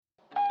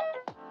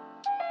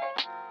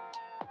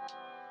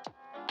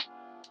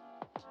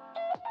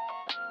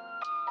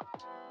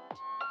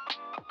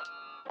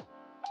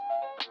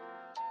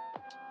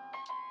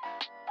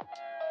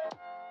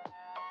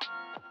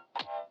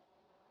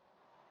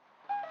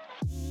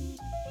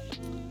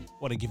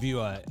want to give you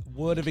a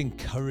word of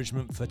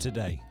encouragement for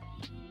today.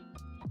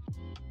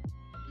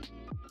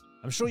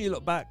 I'm sure you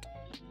look back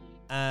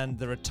and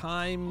there are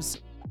times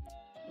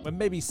when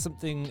maybe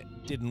something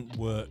didn't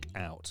work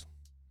out.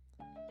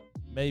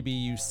 Maybe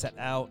you set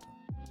out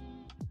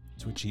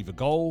to achieve a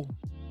goal.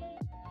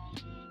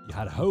 You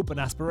had hope and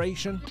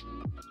aspiration.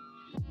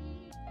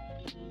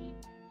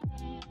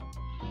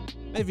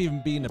 Maybe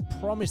even been a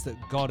promise that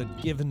God had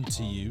given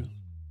to you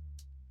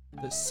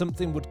that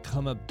something would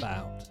come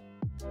about.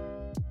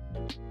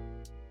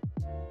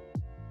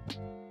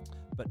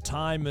 But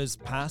time has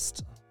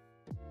passed,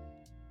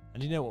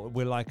 and you know what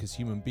we're like as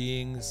human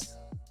beings.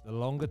 The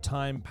longer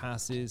time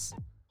passes,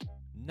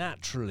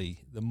 naturally,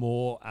 the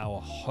more our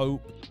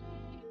hope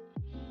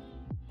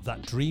of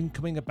that dream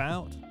coming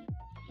about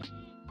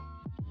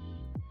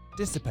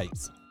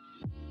dissipates.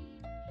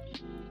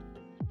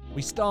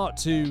 We start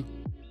to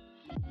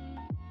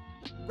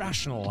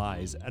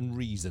rationalize and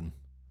reason.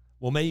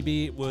 Well,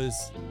 maybe it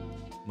was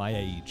my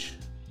age.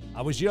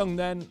 I was young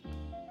then,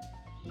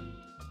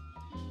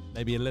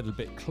 maybe a little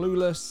bit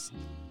clueless.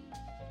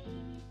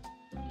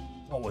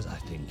 What was I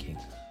thinking?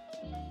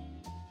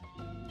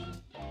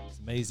 It's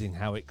amazing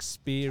how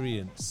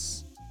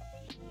experience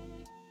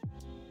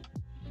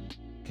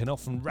can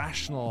often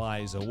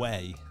rationalize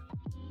away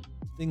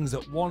things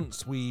that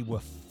once we were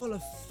full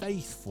of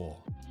faith for,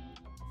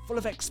 full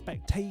of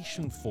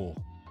expectation for.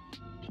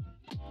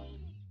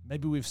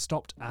 Maybe we've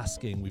stopped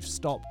asking, we've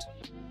stopped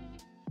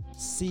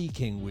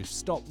seeking, we've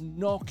stopped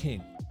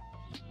knocking.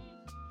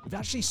 We've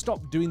actually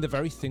stopped doing the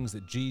very things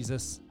that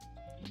Jesus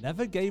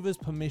never gave us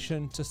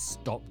permission to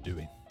stop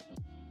doing.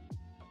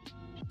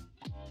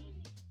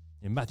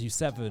 In Matthew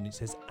 7, it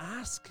says,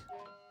 "Ask,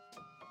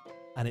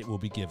 and it will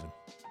be given.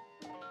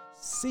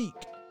 Seek,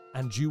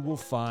 and you will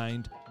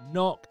find.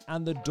 Knock,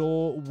 and the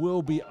door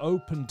will be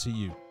open to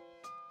you."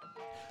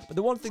 But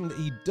the one thing that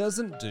he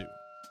doesn't do,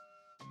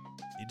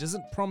 he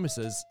doesn't promise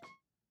us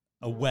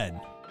a when.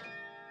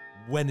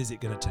 When is it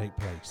going to take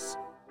place?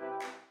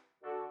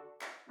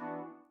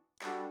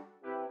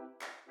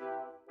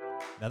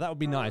 Now that would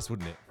be nice,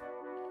 wouldn't it?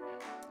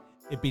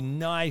 It'd be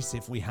nice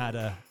if we had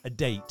a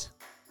date,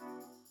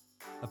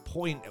 a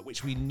point at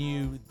which we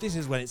knew this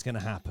is when it's going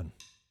to happen.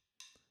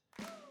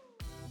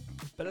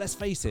 But let's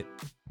face it,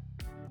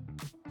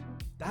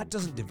 that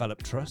doesn't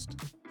develop trust.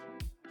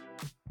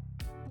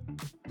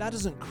 That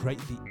doesn't create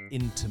the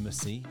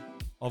intimacy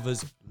of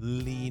us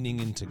leaning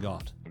into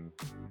God.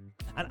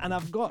 And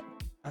I've got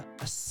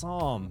a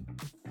psalm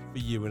for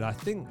you, and I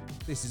think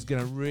this is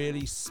going to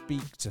really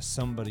speak to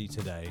somebody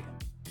today.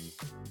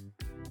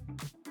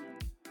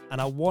 And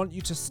I want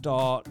you to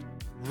start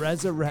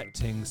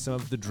resurrecting some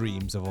of the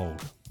dreams of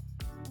old.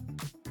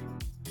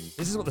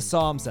 This is what the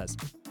psalm says.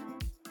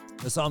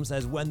 The psalm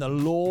says, "When the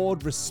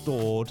Lord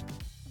restored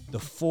the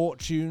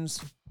fortunes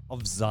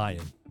of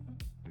Zion,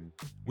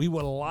 we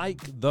were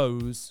like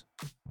those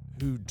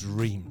who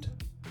dreamed.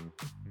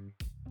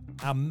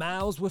 Our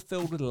mouths were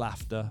filled with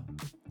laughter,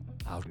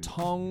 our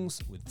tongues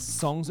with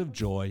songs of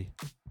joy.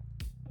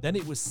 Then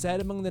it was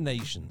said among the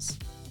nations,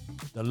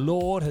 'The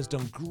Lord has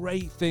done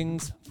great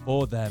things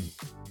for them.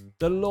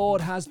 The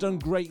Lord has done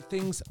great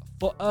things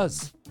for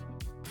us,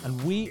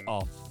 and we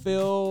are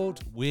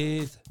filled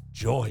with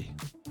joy.'"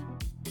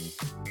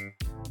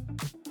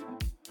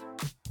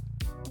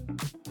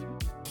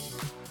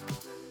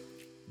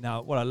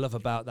 Now, what I love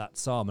about that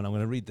psalm, and I'm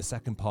going to read the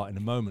second part in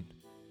a moment,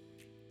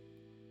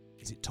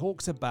 is it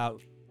talks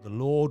about the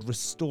Lord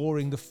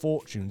restoring the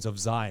fortunes of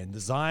Zion.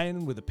 The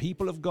Zion with the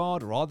people of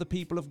God, or are the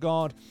people of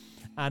God,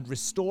 and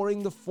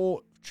restoring the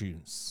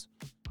fortunes.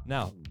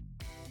 Now,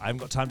 I haven't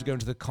got time to go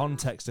into the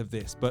context of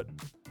this, but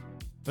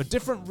for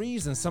different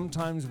reasons,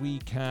 sometimes we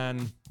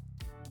can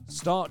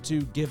start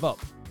to give up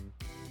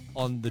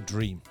on the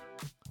dream.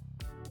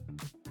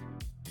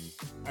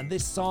 And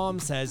this psalm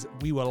says,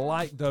 we were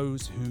like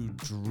those who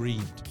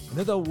dreamed. In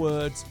other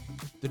words,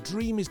 the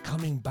dream is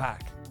coming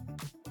back.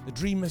 The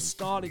dream has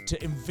started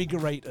to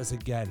invigorate us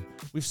again.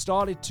 We've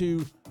started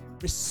to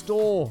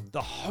restore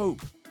the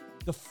hope,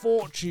 the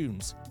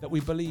fortunes that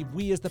we believe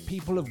we as the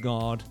people of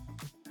God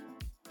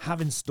have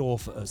in store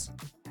for us.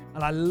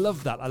 And I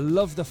love that. I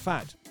love the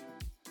fact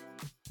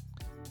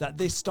that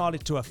this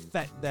started to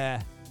affect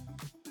their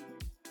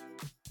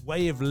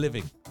way of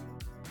living,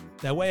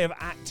 their way of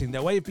acting,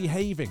 their way of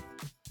behaving.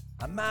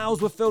 Our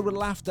mouths were filled with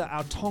laughter,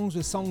 our tongues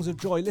with songs of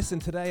joy. Listen,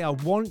 today I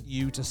want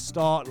you to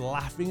start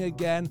laughing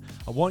again.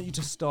 I want you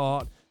to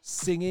start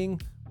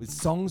singing with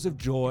songs of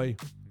joy.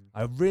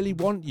 I really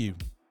want you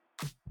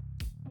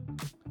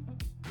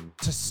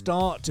to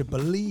start to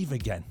believe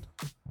again.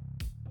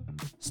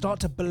 Start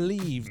to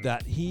believe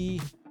that he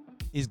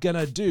is going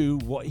to do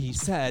what he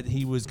said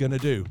he was going to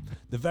do.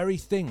 The very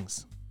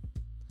things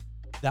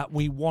that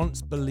we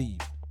once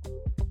believed.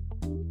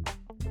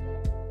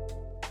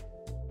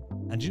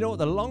 And you know what?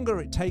 The longer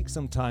it takes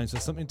sometimes for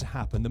something to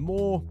happen, the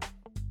more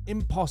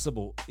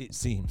impossible it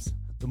seems,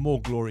 the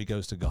more glory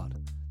goes to God.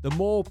 The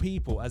more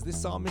people, as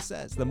this psalmist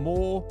says, the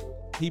more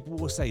people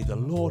will say, the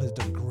Lord has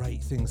done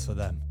great things for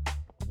them.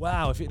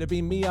 wow, if it had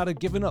been me, I'd have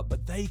given up.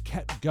 But they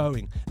kept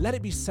going. Let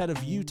it be said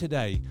of you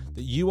today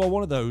that you are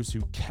one of those who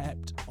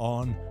kept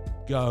on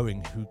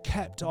going, who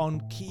kept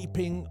on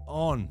keeping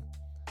on.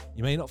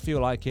 You may not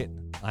feel like it.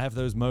 I have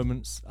those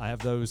moments. I have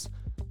those,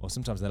 or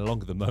sometimes they're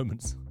longer than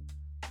moments,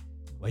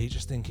 where you're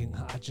just thinking,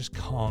 I just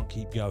can't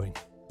keep going.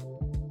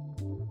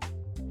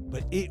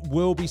 But it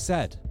will be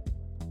said,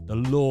 the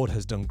Lord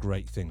has done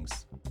great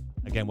things.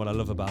 Again, what I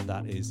love about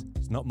that is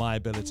it's not my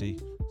ability,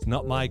 it's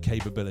not my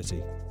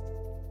capability.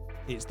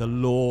 It's the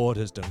Lord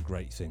has done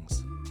great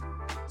things.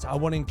 So I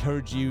want to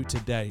encourage you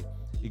today.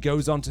 It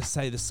goes on to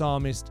say, the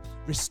psalmist,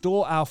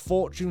 restore our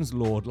fortunes,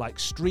 Lord, like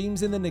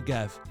streams in the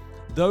Negev.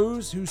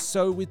 Those who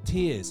sow with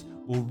tears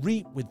will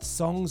reap with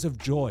songs of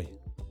joy.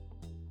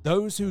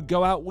 Those who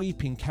go out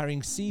weeping,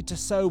 carrying seed to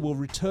sow, will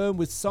return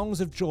with songs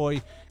of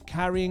joy,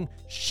 carrying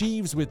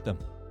sheaves with them.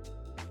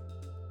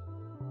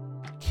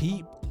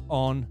 Keep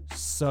on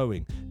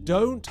sowing.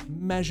 Don't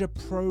measure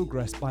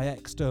progress by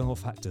external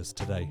factors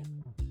today.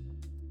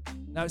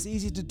 Now, it's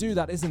easy to do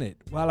that, isn't it?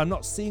 Well, I'm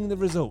not seeing the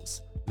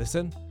results.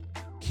 Listen,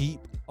 keep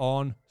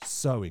on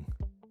sowing.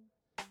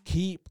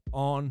 Keep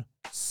on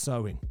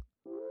sowing.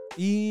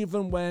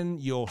 Even when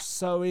you're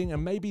sowing,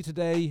 and maybe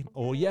today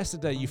or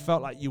yesterday you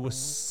felt like you were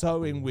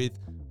sowing with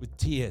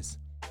tears.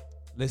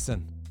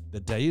 Listen, the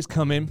day is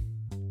coming.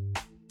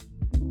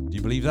 Do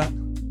you believe that?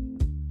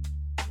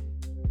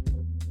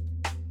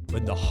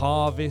 When the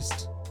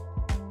harvest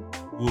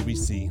will be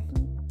seen,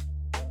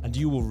 and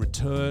you will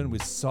return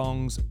with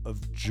songs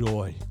of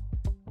joy.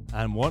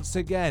 And once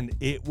again,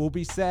 it will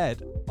be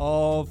said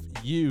of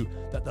you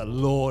that the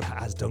Lord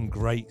has done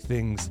great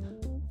things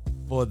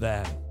for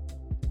them.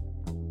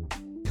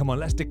 Come on,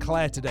 let's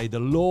declare today, the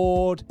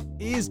Lord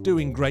is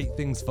doing great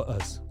things for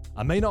us.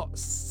 I may not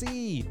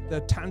see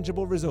the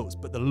tangible results,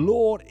 but the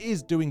Lord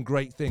is doing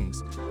great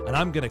things. And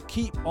I'm going to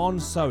keep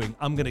on sowing.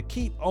 I'm going to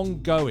keep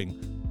on going.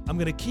 I'm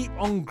going to keep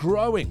on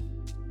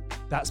growing.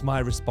 That's my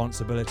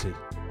responsibility.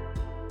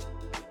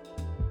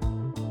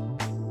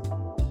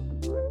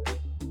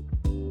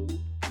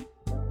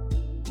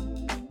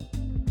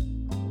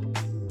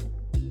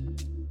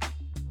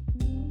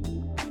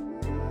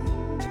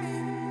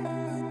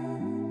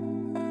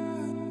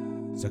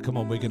 So come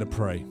on, we're going to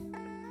pray.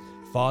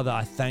 Father,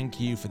 I thank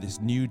you for this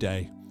new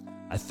day.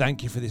 I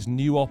thank you for this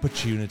new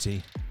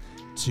opportunity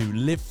to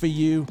live for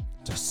you,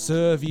 to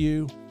serve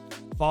you.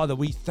 Father,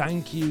 we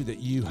thank you that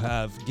you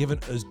have given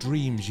us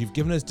dreams. You've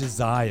given us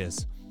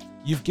desires.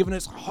 You've given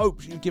us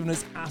hopes. You've given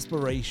us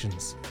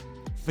aspirations.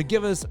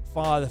 Forgive us,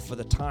 Father, for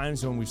the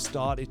times when we've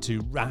started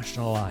to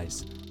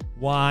rationalize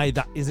why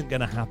that isn't going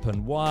to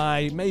happen,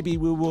 why maybe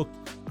we were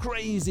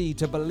crazy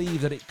to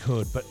believe that it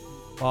could. But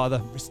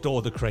Father,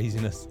 restore the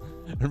craziness.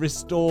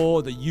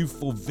 Restore the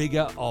youthful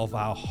vigor of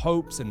our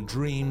hopes and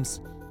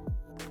dreams.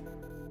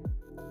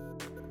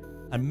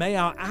 And may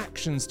our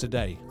actions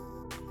today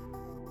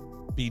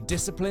be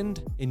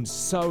disciplined in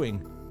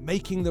sowing,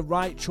 making the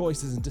right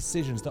choices and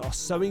decisions that are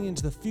sowing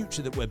into the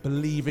future that we're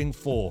believing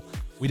for.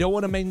 We don't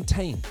want to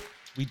maintain.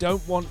 We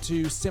don't want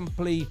to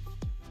simply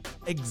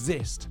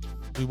exist.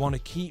 We want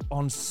to keep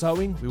on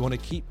sowing. We want to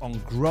keep on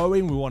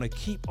growing. We want to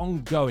keep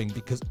on going,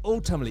 because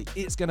ultimately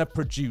it's going to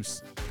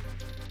produce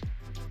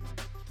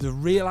the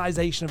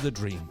realization of the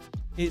dream.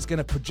 It's going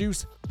to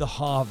produce the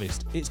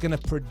harvest. It's going to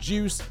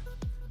produce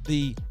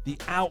the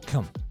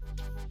outcome,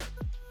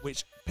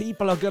 which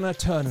people are going to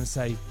turn and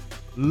say,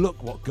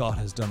 look what God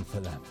has done for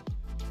them.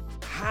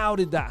 How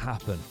did that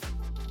happen?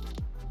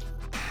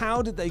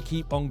 How did they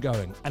keep on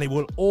going? And it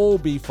will all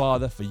be,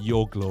 Father, for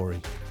your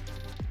glory.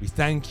 We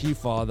thank you,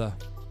 Father.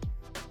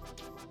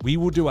 We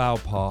will do our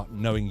part,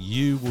 knowing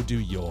you will do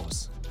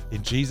yours.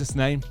 In Jesus'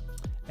 name,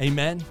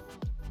 amen.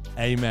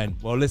 Amen.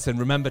 Well, listen,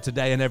 remember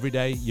today and every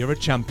day, you're a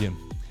champion,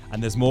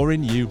 and there's more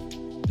in you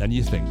than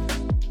you think.